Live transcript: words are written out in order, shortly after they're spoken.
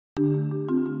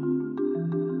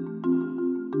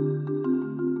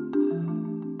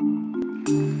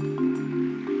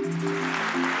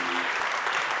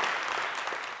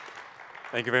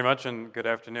Thank you very much, and good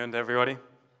afternoon to everybody.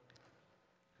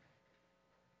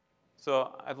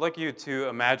 So I'd like you to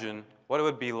imagine what it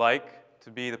would be like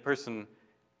to be the person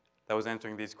that was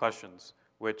answering these questions,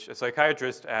 which a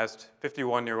psychiatrist asked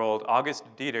 51-year-old August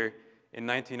Dieter in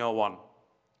 1901.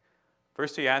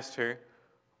 First he asked her,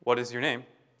 "What is your name?"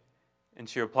 And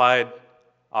she replied,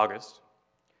 "August."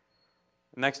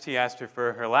 Next he asked her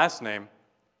for her last name,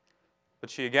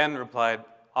 but she again replied,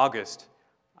 "August,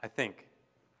 I think."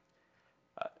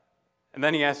 And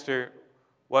then he asked her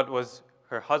what was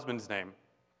her husband's name.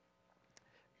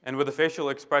 And with a facial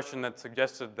expression that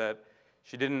suggested that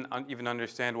she didn't even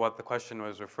understand what the question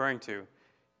was referring to,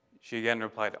 she again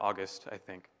replied, "August, I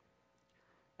think."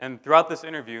 And throughout this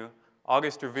interview,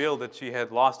 August revealed that she had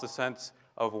lost a sense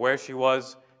of where she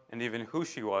was and even who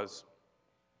she was.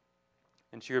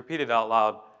 And she repeated out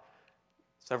loud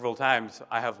several times,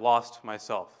 "I have lost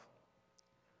myself."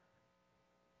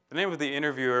 The name of the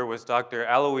interviewer was Dr.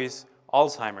 Alois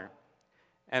Alzheimer.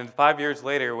 And 5 years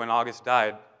later, when August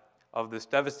died of this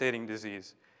devastating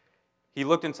disease, he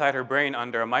looked inside her brain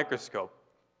under a microscope.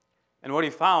 And what he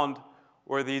found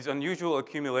were these unusual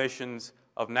accumulations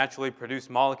of naturally produced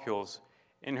molecules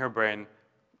in her brain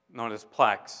known as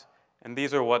plaques. And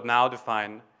these are what now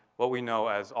define what we know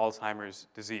as Alzheimer's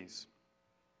disease.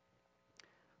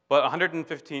 But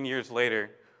 115 years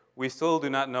later, we still do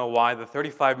not know why the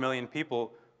 35 million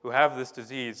people who have this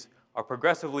disease are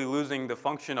progressively losing the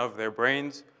function of their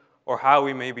brains, or how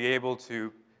we may be able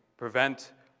to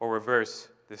prevent or reverse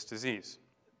this disease.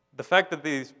 The fact that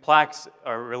these plaques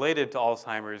are related to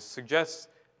Alzheimer's suggests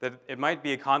that it might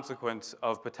be a consequence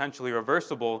of potentially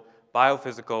reversible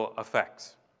biophysical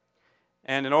effects.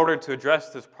 And in order to address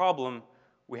this problem,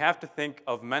 we have to think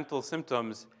of mental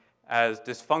symptoms as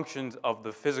dysfunctions of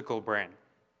the physical brain.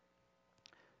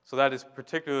 So that is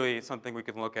particularly something we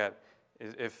can look at,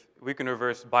 is if we can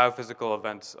reverse biophysical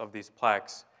events of these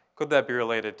plaques, could that be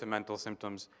related to mental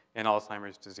symptoms in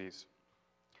Alzheimer's disease?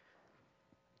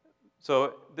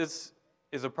 So this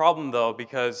is a problem, though,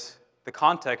 because the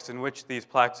context in which these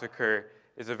plaques occur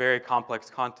is a very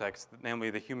complex context, namely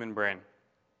the human brain.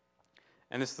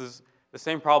 And this is the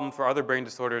same problem for other brain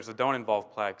disorders that don't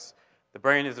involve plaques. The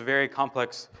brain is a very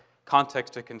complex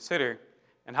context to consider,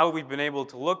 and how we've been able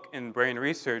to look in brain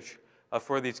research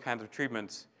for these kinds of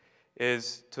treatments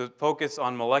is to focus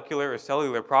on molecular or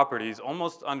cellular properties,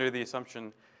 almost under the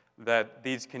assumption that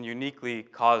these can uniquely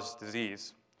cause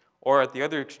disease. Or at the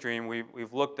other extreme,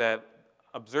 we've looked at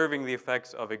observing the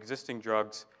effects of existing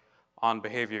drugs on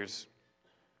behaviors.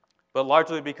 But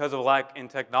largely because of lack in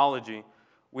technology,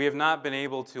 we have not been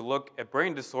able to look at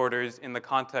brain disorders in the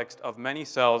context of many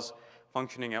cells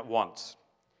functioning at once.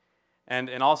 And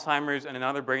in Alzheimer's and in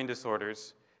other brain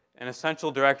disorders, an essential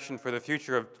direction for the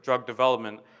future of drug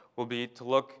development will be to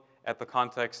look at the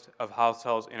context of how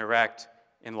cells interact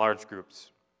in large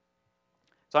groups.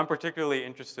 So I'm particularly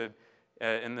interested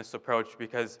in this approach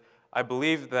because I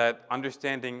believe that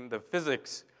understanding the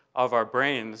physics of our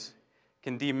brains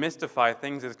can demystify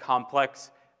things as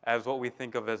complex as what we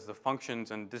think of as the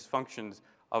functions and dysfunctions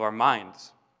of our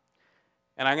minds.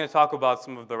 And I'm going to talk about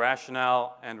some of the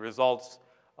rationale and results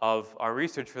of our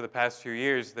research for the past few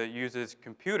years that uses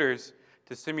computers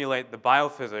to simulate the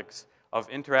biophysics of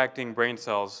interacting brain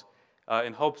cells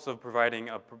in hopes of providing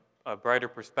a brighter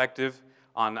perspective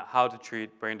on how to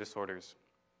treat brain disorders.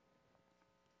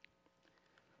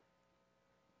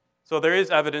 So there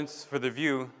is evidence for the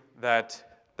view that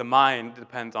the mind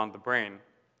depends on the brain.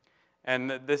 And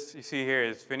this you see here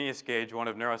is Phineas Gage, one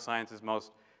of neuroscience's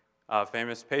most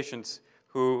famous patients,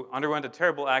 who underwent a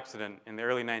terrible accident in the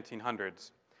early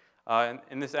 1900s.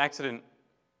 In this accident,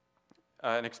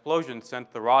 an explosion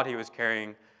sent the rod he was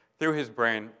carrying through his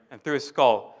brain and through his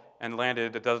skull and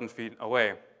landed a dozen feet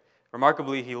away.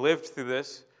 Remarkably, he lived through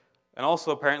this, and also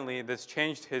apparently this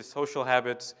changed his social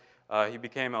habits. He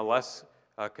became a less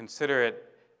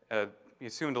considerate, he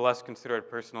assumed a less considerate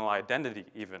personal identity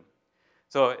even.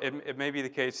 So it may be the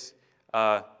case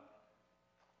that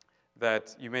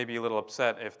you may be a little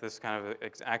upset if this kind of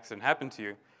accident happened to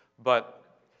you, but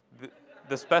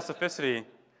the specificity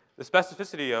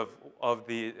of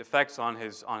the effects on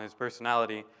his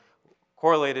personality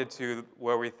correlated to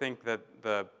where we think that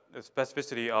the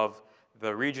specificity of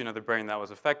the region of the brain that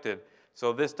was affected.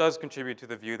 So this does contribute to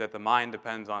the view that the mind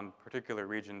depends on particular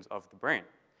regions of the brain.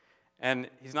 And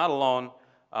he's not alone.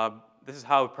 This is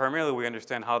how primarily we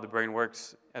understand how the brain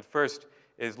works at first,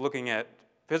 is looking at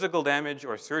physical damage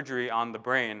or surgery on the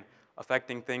brain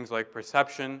affecting things like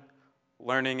perception,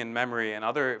 learning and memory, and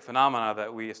other phenomena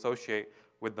that we associate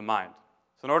with the mind.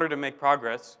 So in order to make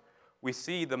progress, we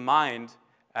see the mind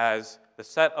as the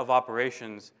set of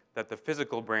operations that the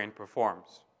physical brain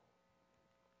performs.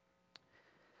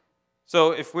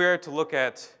 So if we are to look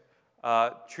at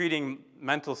treating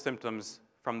mental symptoms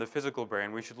from the physical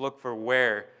brain, we should look for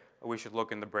where we should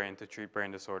look in the brain to treat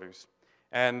brain disorders.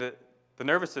 And the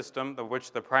nervous system, of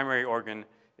which the primary organ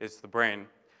is the brain,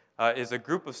 is a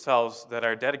group of cells that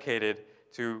are dedicated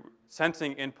to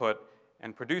sensing input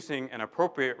and producing an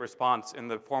appropriate response in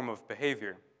the form of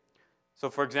behavior. So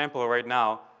for example, right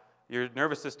now, your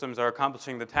nervous systems are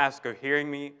accomplishing the task of hearing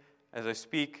me as I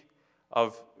speak,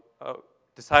 of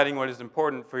deciding what is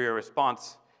important for your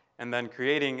response, and then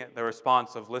creating the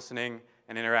response of listening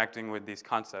and interacting with these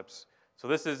concepts. So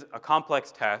this is a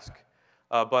complex task,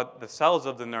 but the cells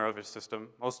of the nervous system,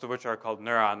 most of which are called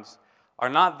neurons, are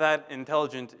not that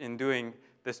intelligent in doing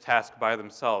this task by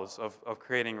themselves of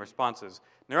creating responses.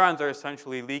 Neurons are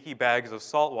essentially leaky bags of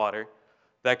salt water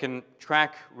that can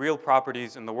track real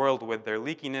properties in the world with their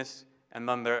leakiness and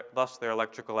then thus their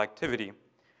electrical activity.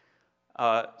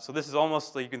 So this is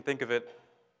almost like you can think of it,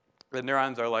 the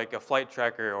neurons are like a flight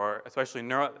tracker, or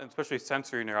especially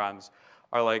sensory neurons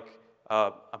are like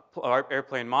an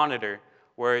airplane monitor,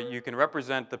 where you can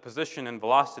represent the position and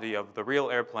velocity of the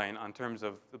real airplane in terms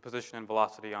of the position and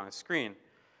velocity on a screen.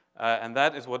 And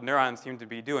that is what neurons seem to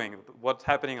be doing. What's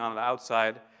happening on the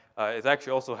outside is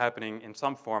actually also happening in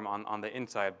some form on the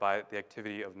inside by the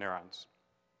activity of neurons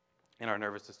in our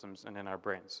nervous systems and in our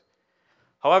brains.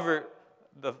 However,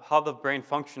 how the brain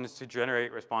functions to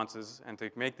generate responses and to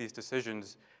make these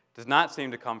decisions does not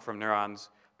seem to come from neurons,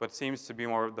 but seems to be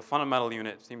more, the fundamental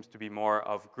unit seems to be more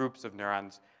of groups of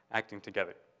neurons acting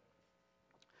together.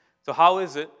 So how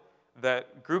is it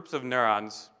that groups of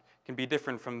neurons can be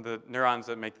different from the neurons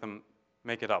that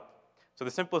make it up? So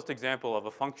the simplest example of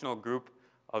a functional group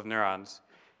of neurons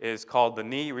is called the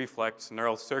knee reflex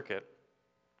neural circuit.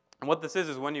 And what this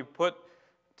is when you put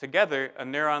together a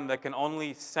neuron that can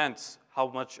only sense how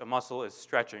much a muscle is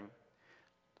stretching,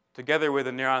 together with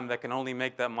a neuron that can only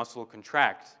make that muscle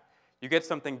contract, you get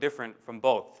something different from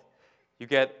both. You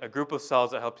get a group of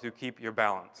cells that helps you keep your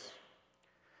balance.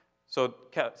 So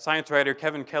science writer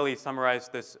Kevin Kelly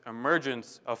summarized this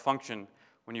emergence of function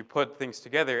when you put things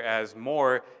together as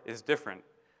more is different.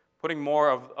 Putting more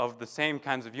of the same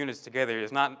kinds of units together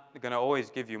is not going to always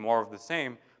give you more of the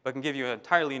same, but can give you an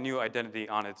entirely new identity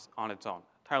on its own,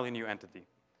 entirely new entity.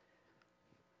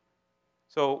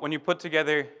 So when you put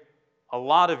together a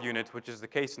lot of units, which is the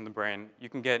case in the brain, you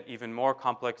can get even more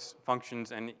complex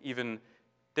functions and even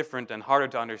different and harder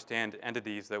to understand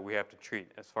entities that we have to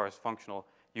treat as far as functional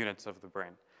units of the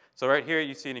brain. So right here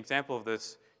you see an example of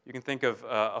this. You can think of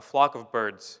a flock of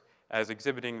birds as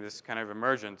exhibiting this kind of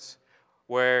emergence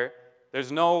where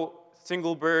there's no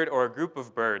single bird or a group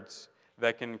of birds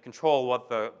that can control what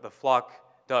the flock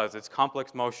does, its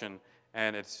complex motion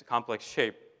and its complex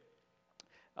shape.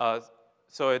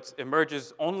 So it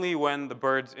emerges only when the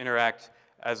birds interact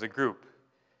as a group.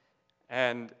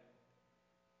 And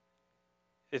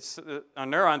our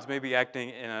neurons may be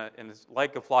acting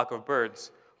like a flock of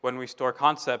birds when we store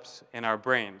concepts in our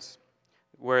brains,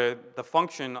 where the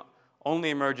function only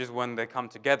emerges when they come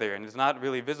together and is not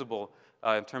really visible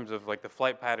in terms of like the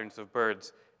flight patterns of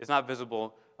birds. It's not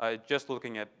visible just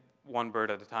looking at one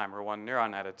bird at a time or one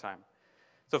neuron at a time.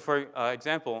 So for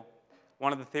example,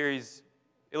 one of the theories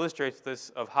illustrates this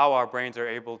of how our brains are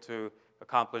able to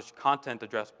accomplish content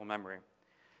addressable memory.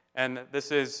 And this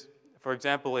is, for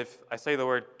example, if I say the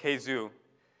word Kazoo,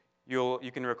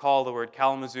 you can recall the word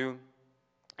Kalamazoo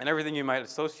and everything you might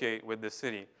associate with this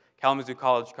city. Kalamazoo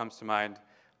College comes to mind,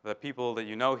 the people that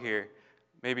you know here,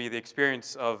 maybe the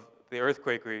experience of the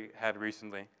earthquake we had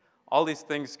recently. All these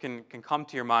things can come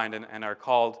to your mind and are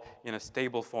called in a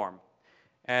stable form.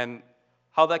 And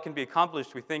how that can be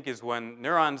accomplished, we think, is when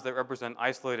neurons that represent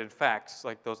isolated facts,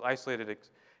 like those isolated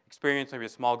experiences, maybe a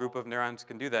small group of neurons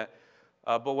can do that,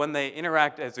 but when they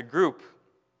interact as a group,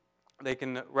 they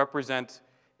can represent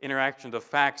interactions of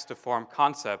facts to form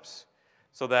concepts,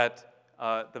 so that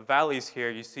the valleys here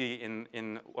you see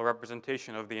in a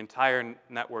representation of the entire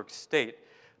network state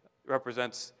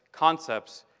represents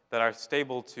concepts that are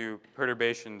stable to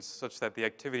perturbations such that the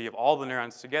activity of all the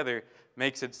neurons together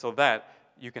makes it so that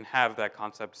you can have that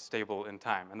concept stable in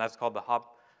time. And that's called the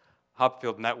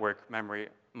Hopfield network memory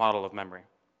model of memory.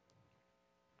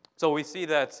 So we see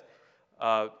that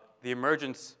the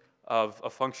emergence of a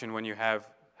function when you have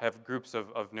groups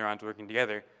of neurons working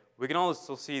together. We can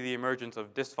also see the emergence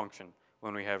of dysfunction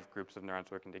when we have groups of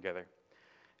neurons working together.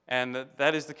 And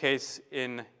that is the case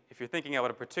if you're thinking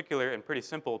about a particular and pretty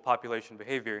simple population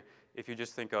behavior, if you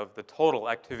just think of the total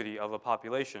activity of a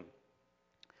population.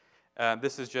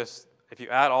 This is just, if you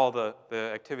add all the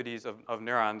activities of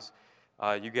neurons,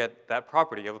 you get that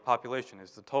property of a population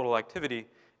is the total activity.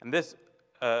 And this,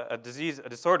 a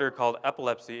disorder called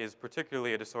epilepsy is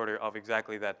particularly a disorder of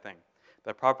exactly that thing,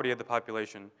 the property of the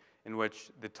population in which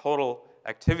the total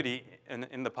activity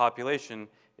in the population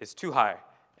is too high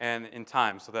and in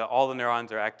time, so that all the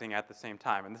neurons are acting at the same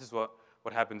time. And this is what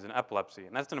happens in epilepsy.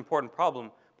 And that's an important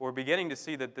problem, but we're beginning to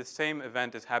see that this same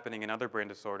event is happening in other brain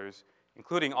disorders,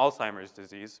 including Alzheimer's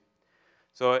disease.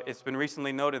 So it's been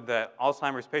recently noted that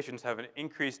Alzheimer's patients have an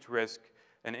increased risk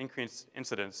and increased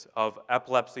incidence of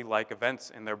epilepsy-like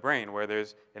events in their brain, where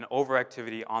there's an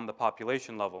overactivity on the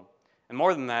population level. And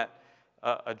more than that,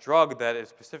 a drug that is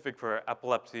specific for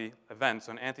epilepsy events,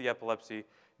 so an anti-epilepsy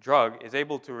drug, is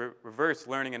able to reverse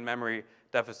learning and memory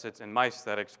deficits in mice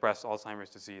that express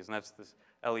Alzheimer's disease, and that's this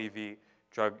LEV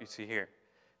drug you see here.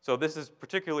 So this is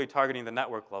particularly targeting the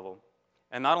network level.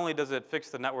 And not only does it fix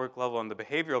the network level and the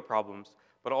behavioral problems,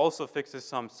 but also fixes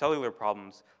some cellular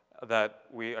problems that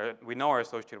we know are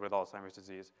associated with Alzheimer's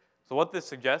disease. So what this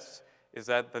suggests is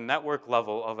that the network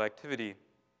level of activity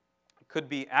could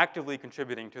be actively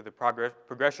contributing to the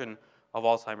progression of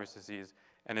Alzheimer's disease,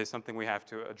 and is something we have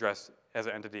to address as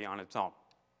an entity on its own.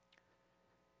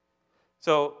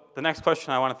 So the next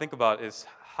question I want to think about is,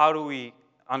 how do we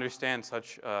understand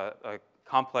such a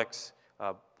complex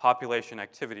population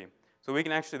activity? So we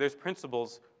can actually, there's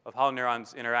principles of how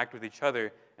neurons interact with each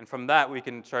other, and from that we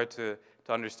can start to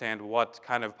understand what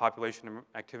kind of population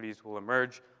activities will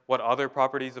emerge, what other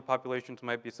properties of populations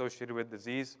might be associated with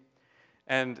disease.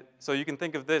 And so you can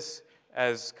think of this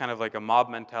as kind of like a mob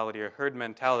mentality or herd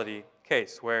mentality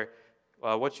case, where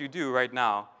what you do right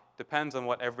now depends on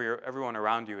what everyone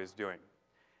around you is doing.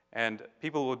 And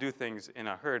people will do things in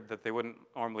a herd that they wouldn't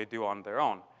normally do on their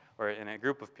own or in a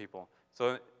group of people.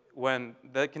 So when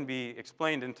that can be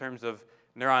explained in terms of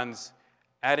neurons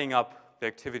adding up the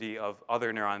activity of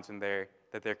other neurons in there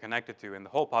that they're connected to in the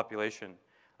whole population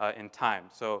in time.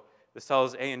 So the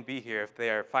cells A and B here, if they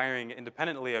are firing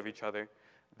independently of each other,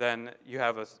 then you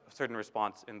have a certain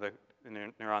response in the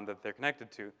neuron that they're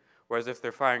connected to. Whereas if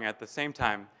they're firing at the same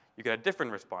time, you get a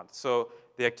different response. So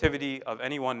the activity of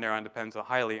any one neuron depends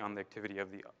highly on the activity of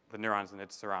the neurons in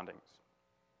its surroundings.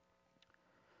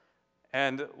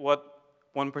 And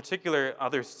one particular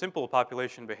other simple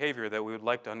population behavior that we would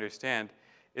like to understand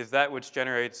is that which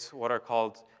generates what are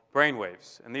called brain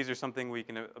waves. And these are something we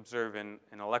can observe in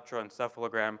an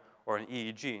electroencephalogram or an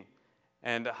EEG.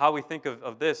 And how we think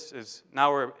of this is,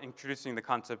 now we're introducing the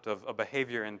concept of a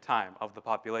behavior in time of the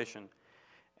population.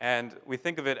 And we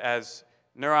think of it as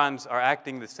neurons are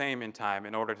acting the same in time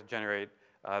in order to generate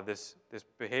this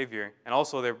behavior. And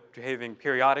also they're behaving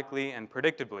periodically and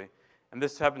predictably. And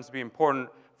this happens to be important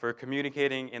for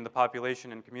communicating in the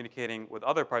population and communicating with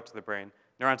other parts of the brain.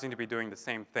 Neurons seem to be doing the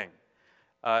same thing.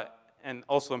 And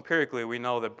also empirically, we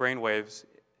know that brain waves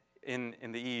in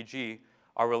the EEG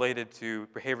are related to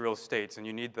behavioral states, and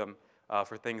you need them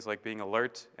for things like being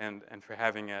alert and for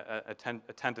having an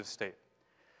attentive state.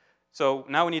 So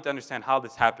now we need to understand how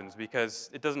this happens, because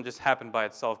it doesn't just happen by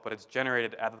itself, but it's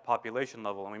generated at the population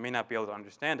level, and we may not be able to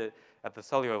understand it at the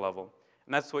cellular level.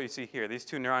 And that's what you see here. These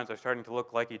two neurons are starting to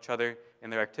look like each other in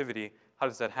their activity. How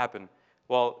does that happen?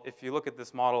 Well, if you look at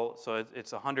this model, so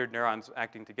it's 100 neurons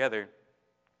acting together,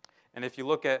 and if you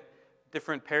look at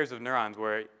different pairs of neurons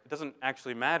where it doesn't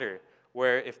actually matter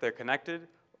where if they're connected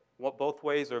both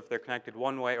ways, or if they're connected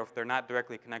one way, or if they're not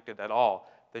directly connected at all,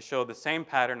 they show the same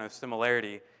pattern of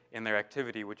similarity in their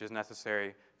activity, which is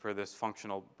necessary for this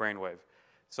functional brainwave.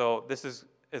 So this is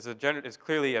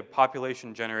clearly a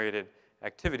population-generated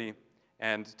activity,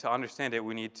 and to understand it,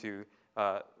 we need to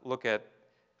look at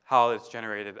how it's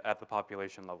generated at the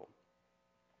population level.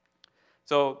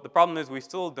 So the problem is we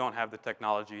still don't have the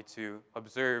technology to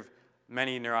observe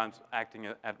many neurons acting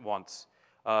at once.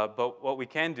 But what we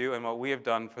can do, and what we have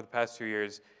done for the past few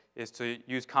years, is to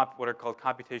use what are called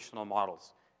computational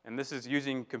models. And this is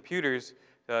using computers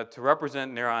to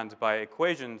represent neurons by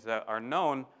equations that are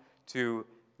known to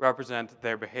represent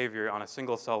their behavior on a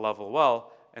single cell level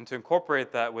well, and to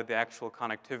incorporate that with the actual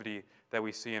connectivity that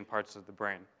we see in parts of the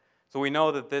brain. So we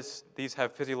know that these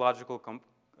have physiological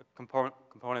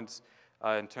components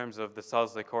in terms of the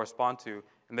cells they correspond to,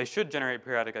 and they should generate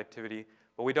periodic activity,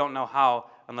 but we don't know how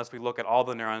unless we look at all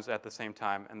the neurons at the same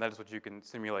time, and that is what you can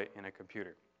simulate in a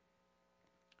computer.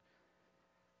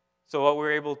 So what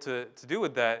we're able to do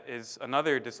with that is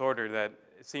another disorder that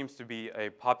seems to be a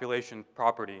population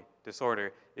property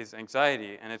disorder is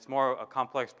anxiety, and it's more a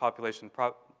complex population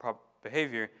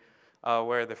behavior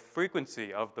where the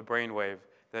frequency of the brainwave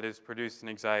that is produced in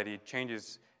anxiety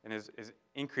changes and is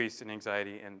increased in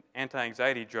anxiety, and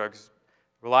anti-anxiety drugs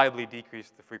reliably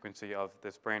decrease the frequency of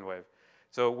this brainwave.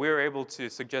 So we were able to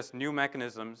suggest new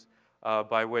mechanisms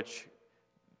by which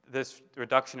this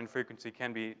reduction in frequency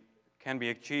can be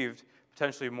achieved,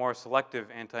 potentially more selective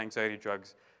anti-anxiety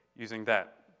drugs using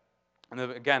that. And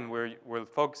then again, we're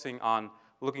focusing on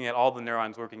looking at all the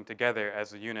neurons working together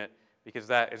as a unit, because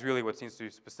that is really what seems to be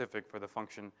specific for the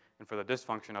function and for the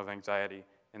dysfunction of anxiety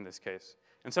in this case.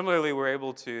 And similarly, we're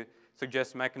able to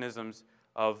suggest mechanisms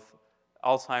of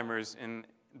Alzheimer's in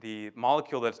the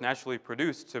molecule that's naturally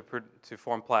produced to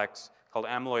form plaques called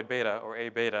amyloid beta or A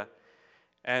beta.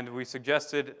 And we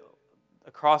suggested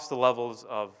across the levels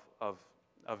of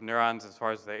neurons as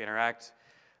far as they interact,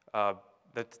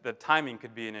 that timing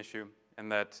could be an issue,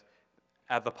 and that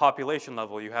at the population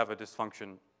level you have a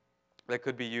dysfunction that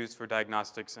could be used for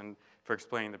diagnostics and for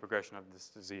explaining the progression of this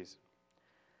disease.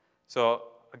 So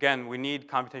again, we need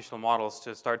computational models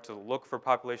to start to look for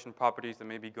population properties that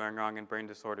may be going wrong in brain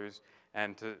disorders,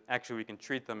 and to actually we can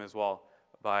treat them as well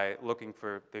by looking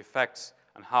for the effects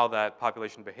on how that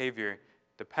population behavior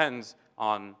depends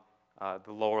on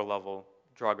the lower level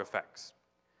drug effects.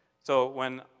 So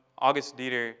when August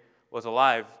Dieter was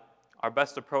alive, our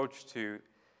best approach to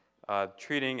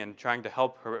treating and trying to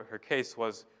help her case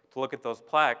was to look at those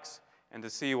plaques and to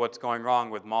see what's going wrong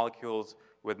with molecules,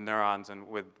 with neurons, and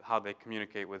with how they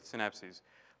communicate with synapses.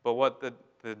 But what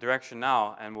the direction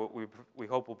now, and what we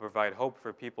hope will provide hope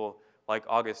for people like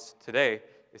August today,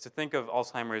 is to think of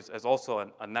Alzheimer's as also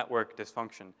a network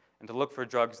dysfunction, and to look for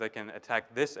drugs that can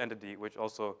attack this entity, which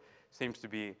also seems to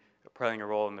be playing a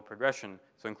role in the progression,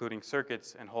 so including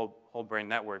circuits and whole brain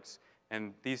networks.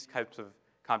 And these types of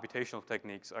computational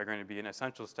techniques are going to be an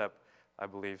essential step, I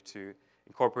believe, to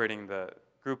incorporating the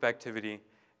group activity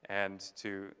and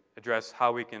to address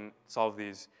how we can solve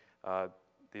these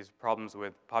problems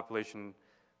with population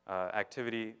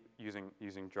activity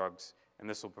using drugs. And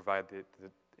this will provide the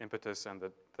impetus and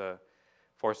the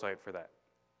foresight for that.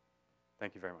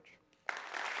 Thank you very much.